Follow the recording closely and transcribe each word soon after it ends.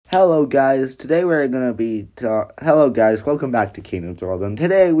Hello guys, today we're going to be hello guys, welcome back to Kingdom's World, and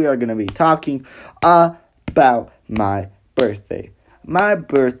today we are going to be talking about my birthday. My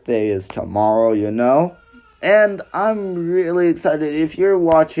birthday is tomorrow, and I'm really excited. If you're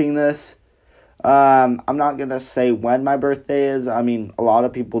watching this, I'm not going to say when my birthday is. I mean, a lot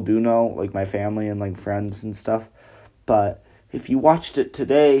of people do know, like my family and like friends and stuff, but if you watched it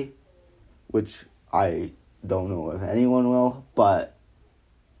today, which I don't know if anyone will, but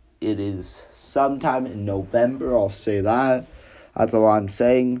it is sometime in November, I'll say that. That's all I'm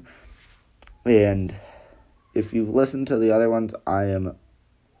saying. And if you've listened to the other ones, I am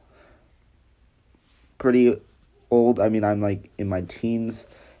pretty old. I mean, I'm like in my teens,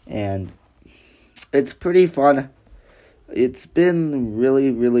 and it's pretty fun. It's been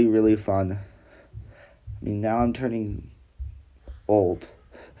really, really, really fun. I mean, now I'm turning old.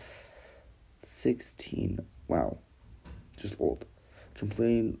 16. Wow. Just old.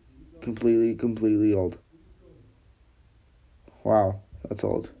 Completely old. Wow, that's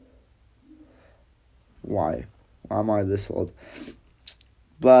old. Why am I this old?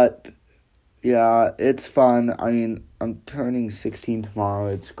 But yeah, it's fun. I mean, I'm turning 16 tomorrow.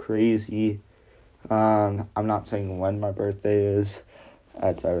 It's crazy. I'm not saying when my birthday is,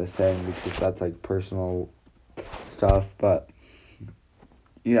 as I was saying, because that's like personal stuff. But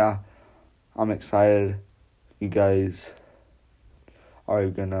yeah, I'm excited. You guys are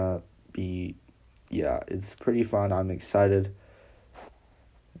gonna be, it's pretty fun. I'm excited,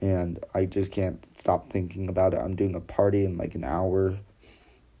 and I just can't stop thinking about it. I'm doing a party in like an hour,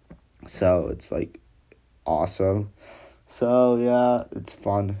 so it's like awesome. So yeah, it's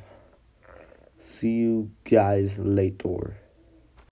fun. See you guys later.